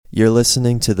You're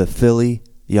listening to the Philly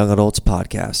Young Adults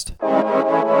Podcast.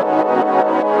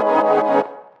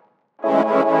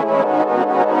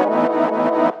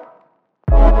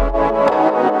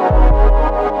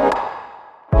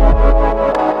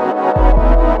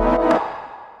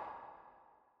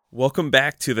 Welcome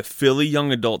back to the Philly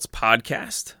Young Adults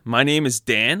Podcast. My name is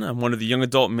Dan. I'm one of the young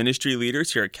adult ministry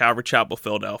leaders here at Calvary Chapel,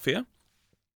 Philadelphia.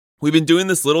 We've been doing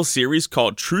this little series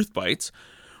called Truth Bites,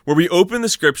 where we open the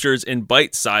scriptures in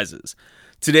bite sizes.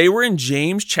 Today we're in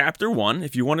James chapter 1.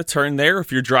 If you want to turn there,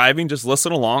 if you're driving, just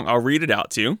listen along. I'll read it out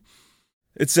to you.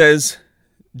 It says,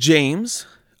 James,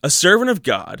 a servant of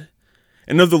God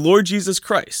and of the Lord Jesus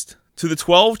Christ, to the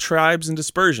 12 tribes in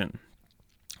dispersion,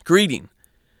 greeting.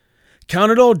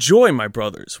 Count it all joy, my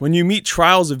brothers, when you meet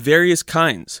trials of various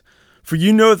kinds, for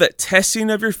you know that testing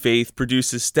of your faith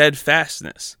produces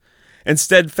steadfastness. And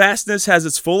steadfastness has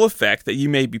its full effect that you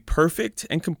may be perfect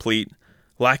and complete,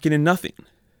 lacking in nothing.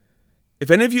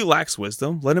 If any of you lacks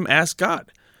wisdom, let him ask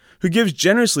God, who gives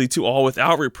generously to all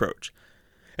without reproach,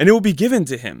 and it will be given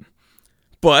to him.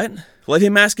 But let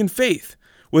him ask in faith,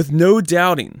 with no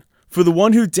doubting, for the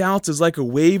one who doubts is like a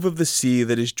wave of the sea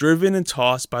that is driven and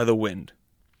tossed by the wind.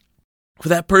 For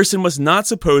that person must not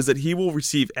suppose that he will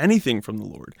receive anything from the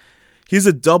Lord. He is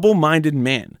a double-minded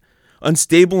man,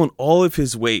 unstable in all of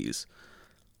his ways.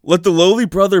 Let the lowly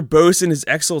brother boast in his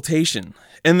exaltation,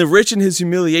 and the rich in his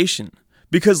humiliation,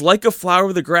 because like a flower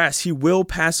of the grass he will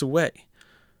pass away.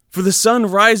 For the sun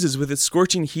rises with its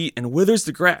scorching heat and withers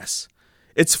the grass.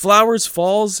 Its flowers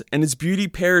falls, and its beauty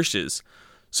perishes.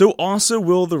 So also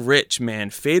will the rich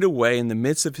man fade away in the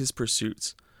midst of his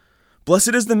pursuits.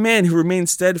 Blessed is the man who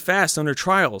remains steadfast under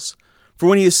trials, for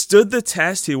when he has stood the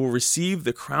test, he will receive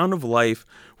the crown of life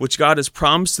which God has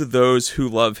promised to those who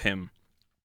love him.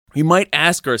 We might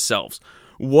ask ourselves,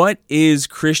 what is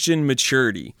Christian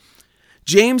maturity?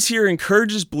 James here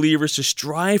encourages believers to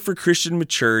strive for Christian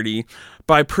maturity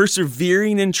by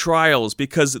persevering in trials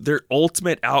because of their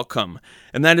ultimate outcome,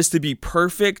 and that is to be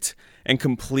perfect and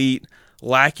complete,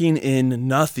 lacking in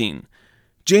nothing.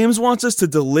 James wants us to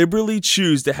deliberately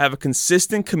choose to have a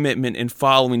consistent commitment in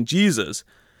following Jesus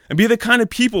and be the kind of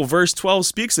people verse 12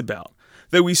 speaks about,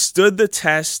 that we stood the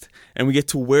test and we get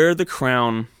to wear the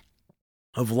crown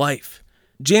of life.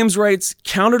 James writes,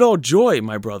 count it all joy,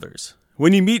 my brothers,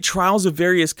 when you meet trials of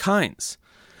various kinds.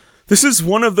 This is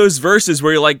one of those verses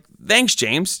where you're like, thanks,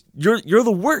 James, you're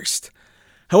the worst.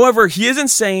 However, he isn't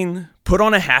saying, put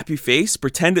on a happy face,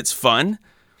 pretend it's fun.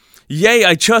 Yay,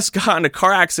 I just got in a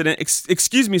car accident.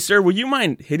 Excuse me, sir, will you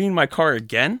mind hitting my car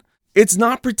again? It's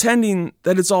not pretending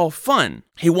that it's all fun.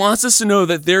 He wants us to know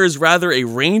that there is rather a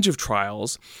range of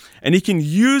trials, and he can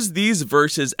use these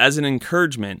verses as an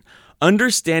encouragement,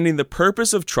 understanding the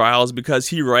purpose of trials, because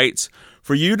he writes,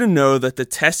 for you to know that the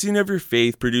testing of your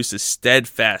faith produces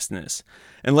steadfastness,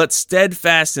 and let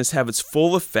steadfastness have its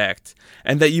full effect,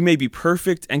 and that you may be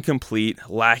perfect and complete,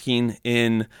 lacking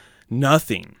in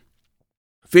nothing.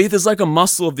 Faith is like a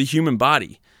muscle of the human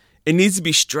body. It needs to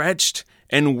be stretched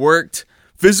and worked.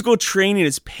 Physical training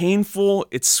is painful,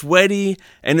 it's sweaty,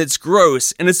 and it's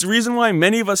gross, and it's the reason why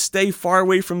many of us stay far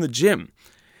away from the gym.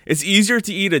 It's easier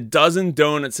to eat a dozen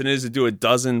donuts than it is to do a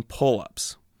dozen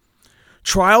pull-ups.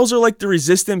 Trials are like the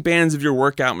resistant bands of your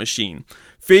workout machine.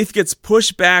 Faith gets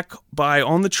pushed back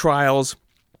on the trials,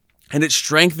 and it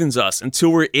strengthens us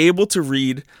until we're able to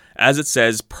read, as it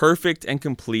says, perfect and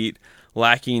complete,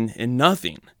 lacking in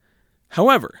nothing.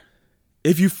 However,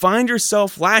 if you find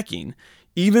yourself lacking,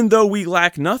 even though we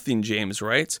lack nothing, James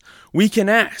writes, we can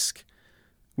ask.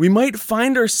 We might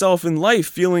find ourselves in life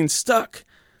feeling stuck.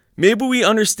 Maybe we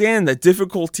understand that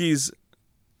difficulties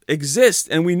exist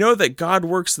and we know that God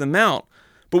works them out,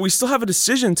 but we still have a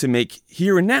decision to make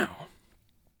here and now.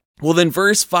 Well, then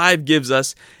verse 5 gives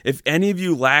us, if any of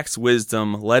you lacks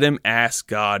wisdom, let him ask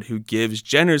God, who gives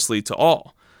generously to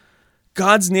all.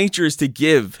 God's nature is to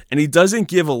give, and he doesn't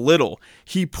give a little.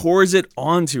 He pours it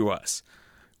onto us.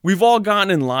 We've all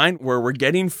gotten in line where we're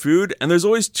getting food, and there's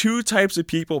always two types of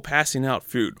people passing out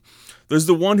food. There's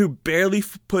the one who barely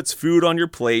puts food on your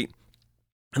plate,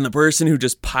 and the person who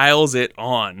just piles it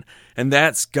on, and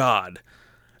that's God.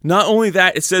 Not only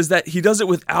that, it says that he does it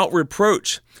without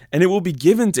reproach, and it will be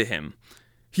given to him.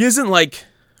 He isn't like,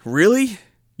 really?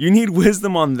 You need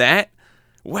wisdom on that?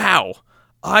 Wow,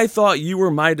 I thought you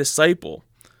were my disciple.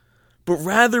 But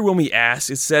rather when we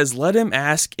ask, it says, let him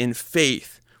ask in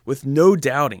faith, with no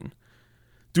doubting.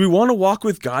 Do we want to walk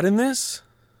with God in this?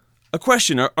 A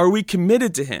question, are we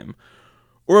committed to him?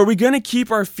 Or are we going to keep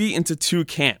our feet into two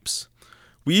camps?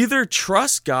 We either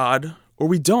trust God or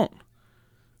we don't.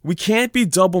 We can't be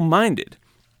double-minded.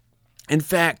 In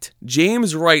fact,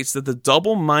 James writes that the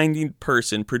double-minded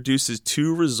person produces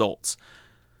two results.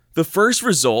 The first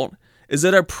result is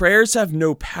that our prayers have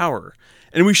no power,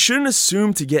 and we shouldn't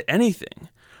assume to get anything.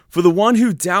 For the one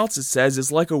who doubts, it says,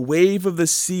 is like a wave of the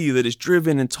sea that is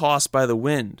driven and tossed by the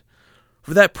wind.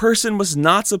 For that person must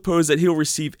not suppose that he'll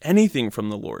receive anything from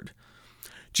the Lord.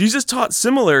 Jesus taught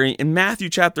similarly in Matthew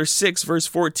chapter 6, verse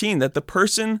 14, that the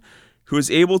person who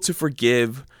is able to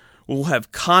forgive will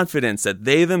have confidence that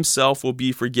they themselves will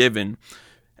be forgiven,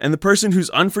 and the person who's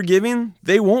unforgiving,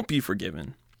 they won't be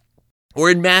forgiven. Or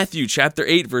in Matthew chapter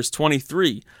 8, verse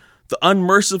 23, the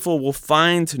unmerciful will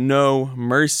find no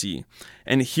mercy,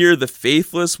 and here the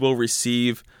faithless will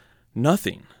receive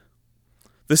nothing.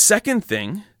 The second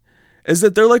thing is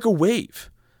that they're like a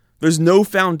wave. There's no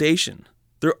foundation.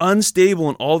 They're unstable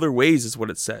in all their ways, is what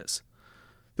it says.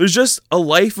 There's just a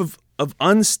life of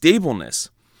unstableness.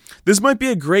 This might be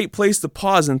a great place to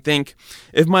pause and think,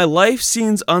 if my life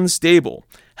seems unstable,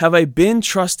 have I been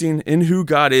trusting in who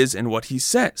God is and what he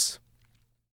says?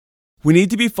 We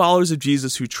need to be followers of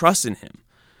Jesus who trust in him.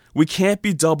 We can't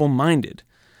be double-minded.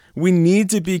 We need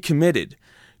to be committed.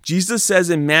 Jesus says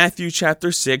in Matthew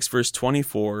chapter 6, verse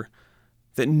 24,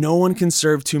 that no one can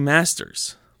serve two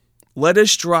masters. Let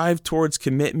us strive towards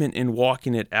commitment in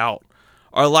walking it out.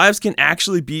 Our lives can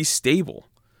actually be stable,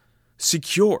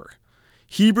 secure.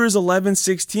 Hebrews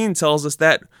 11:16 tells us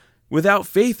that without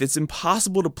faith, it's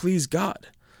impossible to please God.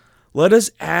 Let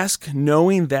us ask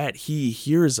knowing that he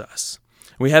hears us.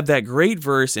 We have that great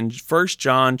verse in 1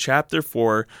 John chapter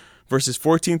 4, verses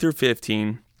 14 through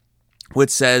 15,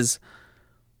 which says,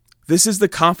 "This is the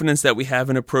confidence that we have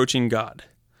in approaching God,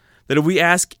 that if we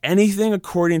ask anything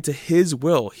according to his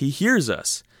will, he hears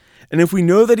us. And if we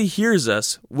know that he hears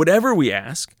us, whatever we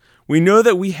ask, we know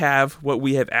that we have what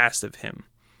we have asked of him."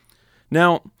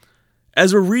 Now,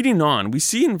 as we're reading on, we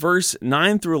see in verse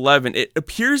 9 through 11, it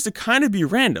appears to kind of be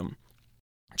random.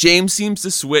 James seems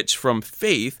to switch from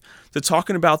faith to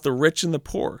talking about the rich and the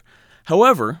poor.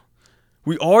 However,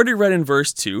 we already read in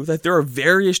verse 2 that there are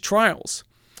various trials.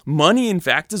 Money, in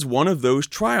fact, is one of those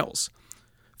trials.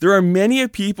 There are many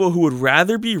people who would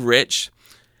rather be rich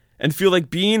and feel like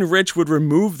being rich would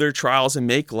remove their trials and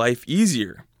make life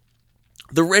easier.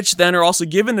 The rich then are also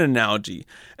given an analogy,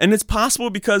 and it's possible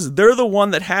because they're the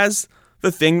one that has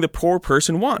the thing the poor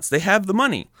person wants. They have the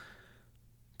money.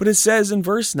 But it says in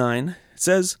verse 9, it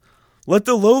says, "Let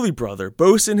the lowly brother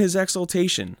boast in his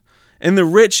exaltation, and the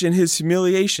rich in his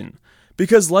humiliation,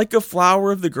 because like a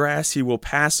flower of the grass he will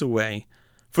pass away.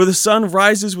 For the sun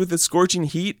rises with its scorching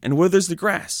heat and withers the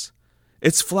grass.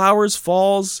 Its flowers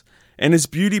falls, and its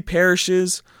beauty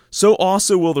perishes. So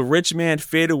also will the rich man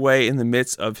fade away in the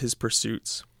midst of his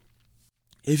pursuits."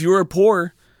 If you are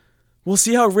poor, we'll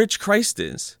see how rich Christ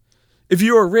is. If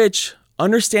you are rich,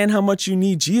 understand how much you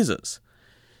need Jesus.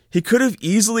 He could have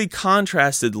easily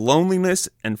contrasted loneliness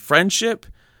and friendship,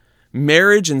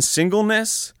 marriage and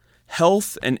singleness,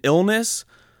 health and illness.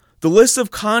 The list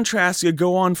of contrasts could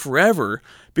go on forever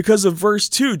because of verse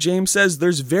 2, James says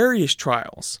there's various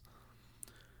trials.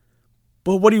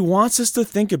 But what he wants us to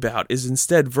think about is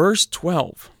instead verse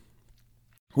 12,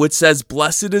 which says,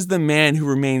 "Blessed is the man who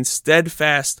remains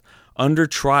steadfast under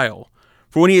trial.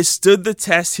 For when he has stood the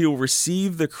test, he will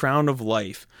receive the crown of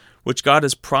life, which God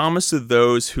has promised to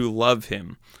those who love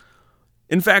him."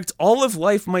 In fact, all of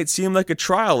life might seem like a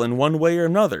trial in one way or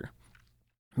another.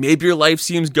 Maybe your life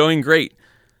seems going great,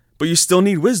 but you still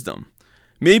need wisdom.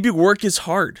 Maybe work is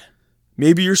hard.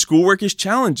 Maybe your schoolwork is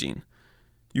challenging.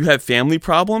 You have family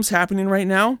problems happening right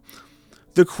now.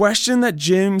 The question that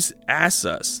James asks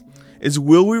us is,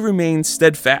 will we remain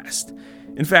steadfast?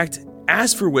 In fact,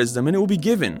 ask for wisdom and it will be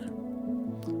given.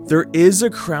 There is a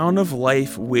crown of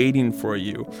life waiting for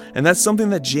you, and that's something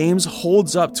that James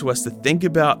holds up to us to think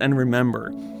about and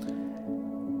remember.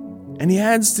 And he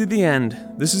adds to the end,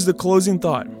 this is the closing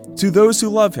thought, to those who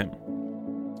love him.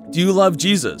 Do you love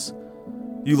Jesus?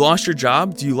 You lost your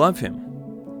job? Do you love him?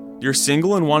 You're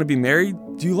single and want to be married?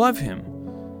 Do you love him?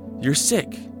 You're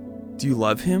sick? Do you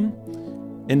love him?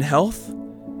 In health?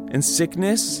 In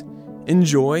sickness? In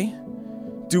joy?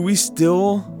 Do we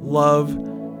still love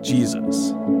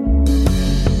Jesus?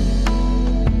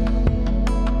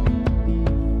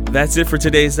 That's it for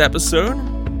today's episode.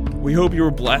 We hope you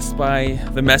were blessed by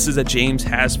the message that James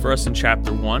has for us in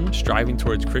chapter 1, striving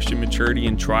towards Christian maturity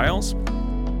in trials.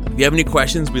 If you have any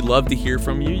questions, we'd love to hear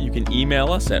from you. You can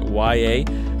email us at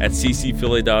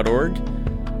ya@ccphilly.org.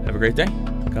 Have a great day.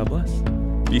 God bless.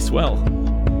 Be swell.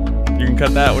 You can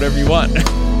cut that whatever you want.